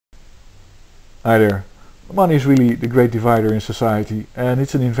Hi there. Money is really the great divider in society, and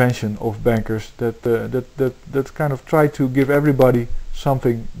it's an invention of bankers that kind of try to give everybody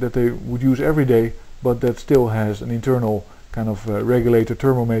something that they would use every day, but that still has an internal kind of regulator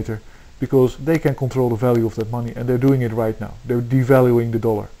thermometer, because they can control the value of that money, and they're doing it right now. They're devaluing the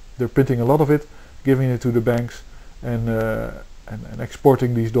dollar. They're printing a lot of it, giving it to the banks, and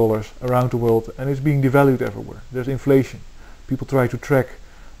exporting these dollars around the world, and it's being devalued everywhere. There's inflation. People try to track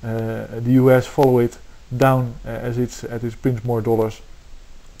the US, follow it down as it prints more dollars.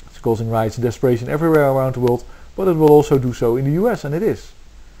 It's causing riots and desperation everywhere around the world, but it will also do so in the US, and it is.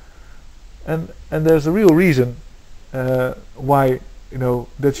 And there's a real reason why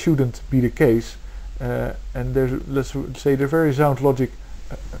that shouldn't be the case, and there's, let's say, there's very sound logic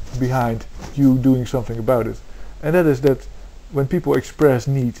behind you doing something about it, and that is that when people express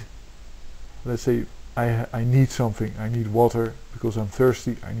need, let's say I need something, I need water because I'm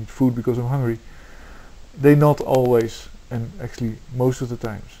thirsty, I need food because I'm hungry, they not always, and actually most of the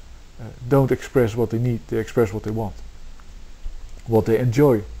times, don't express what they need, they express what they want, what they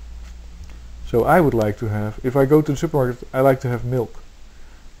enjoy. So I would like to have, if I go to the supermarket, I like to have milk,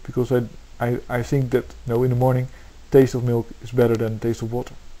 because I think that in the morning, taste of milk is better than taste of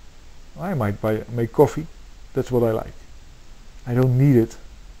water. I might make coffee, that's what I like. I don't need it.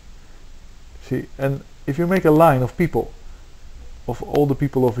 See, and if you make a line of people, of all the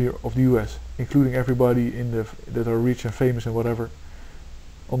people of the US, including everybody that are rich and famous and whatever,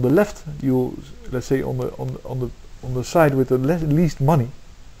 on the left, let's say on the side with the least money,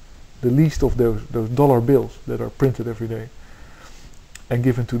 the least of those dollar bills that are printed every day and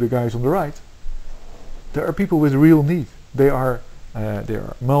given to the guys on the right, there are people with real need. They are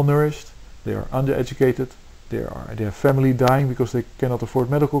malnourished, they are undereducated, they have family dying because they cannot afford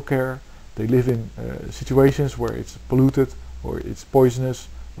medical care. They live in situations where it's polluted, or it's poisonous,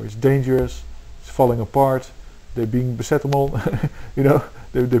 or it's dangerous, it's falling apart. They're being bezetmeld,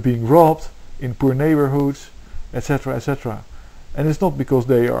 they're being robbed in poor neighborhoods, etc., etc. And it's not because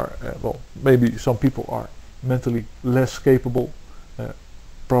they are, maybe some people are mentally less capable,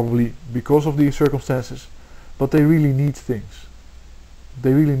 probably because of these circumstances, but they really need things.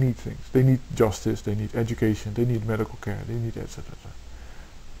 They really need things. They need justice, they need education, they need medical care, they need etc.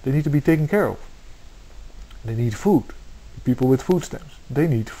 They need to be taken care of. They need food. People with food stamps, they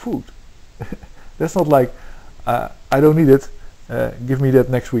need food. That's not like, I don't need it, give me that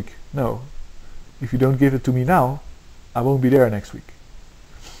next week. No. If you don't give it to me now, I won't be there next week.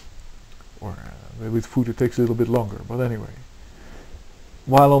 Or with food it takes a little bit longer, but anyway.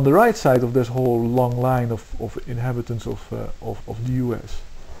 While on the right side of this whole long line of inhabitants of the US,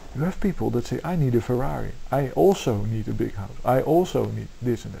 you have people that say, I need a Ferrari, I also need a big house, I also need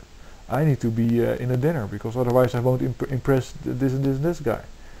this and that. I need to be in a dinner, because otherwise I won't impress this and this and this guy,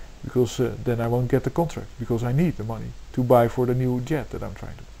 because then I won't get the contract, because I need the money to buy for the new jet that I'm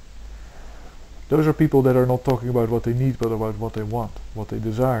trying to. Those are people that are not talking about what they need, but about what they want, what they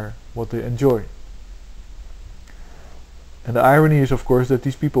desire, what they enjoy. And the irony is, of course, that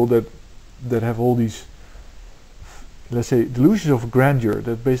these people that have all these, let's say, delusions of grandeur,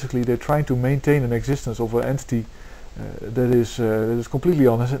 that basically they're trying to maintain an existence of an entity that is completely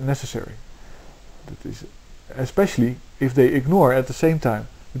unnecessary. That is, especially if they ignore at the same time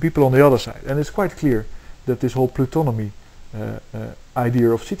the people on the other side. And it's quite clear that this whole plutonomy idea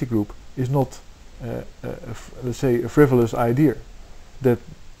of Citigroup is not, let's say, a frivolous idea. That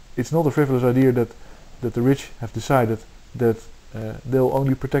it's not a frivolous idea that the rich have decided that they'll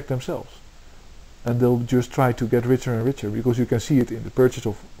only protect themselves, and they'll just try to get richer and richer, because you can see it in the purchase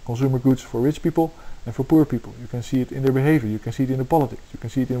of consumer goods for rich people and for poor people. You can see it in their behavior, you can see it in the politics, you can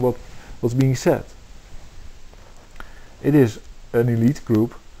see it in what's being said. It is an elite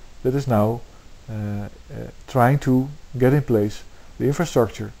group that is now trying to get in place the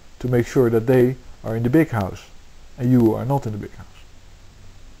infrastructure to make sure that they are in the big house and you are not in the big house.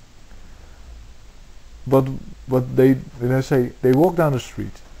 But when I say they walk down the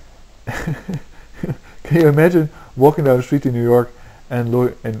street, can you imagine walking down the street in New York and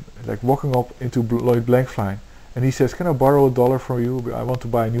like walking up into Lloyd Blankfein, and he says, "Can I borrow $1 from you? I want to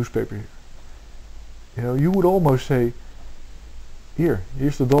buy a newspaper here." You would almost say,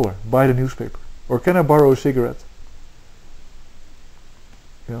 here's the $1, buy the newspaper. Or can I borrow a cigarette?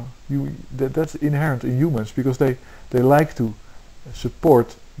 That's inherent in humans, because they like to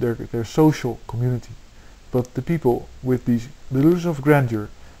support their social community. But the people with these delusions of grandeur,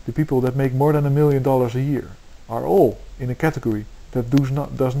 the people that make more than $1 million a year, are all in a category that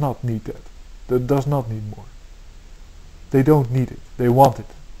does not need that does not need more. They don't need it, they want it.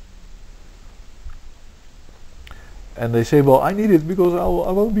 And they say, well, I need it because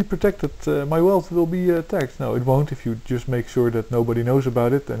I won't be protected, my wealth will be taxed. No, it won't if you just make sure that nobody knows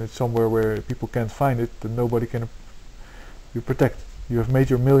about it and it's somewhere where people can't find it, then nobody can you protect. You have made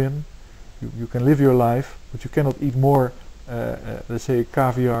your million, you can live your life, but you cannot eat more, let's say,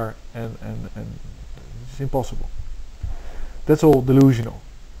 caviar, and it's impossible. That's all delusional.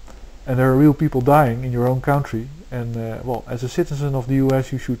 And there are real people dying in your own country, and well, as a citizen of the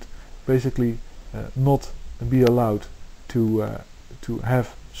US, you should basically not be allowed to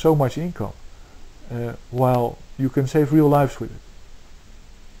have so much income, while you can save real lives with it.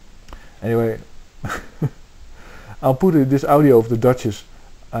 Anyway, I'll put this audio of the Duchess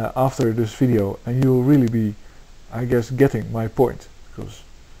after this video, and you'll really be, I guess, getting my point, because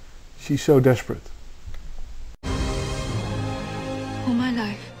she's so desperate. All my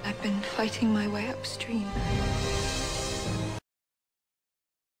life, I've been fighting my way upstream.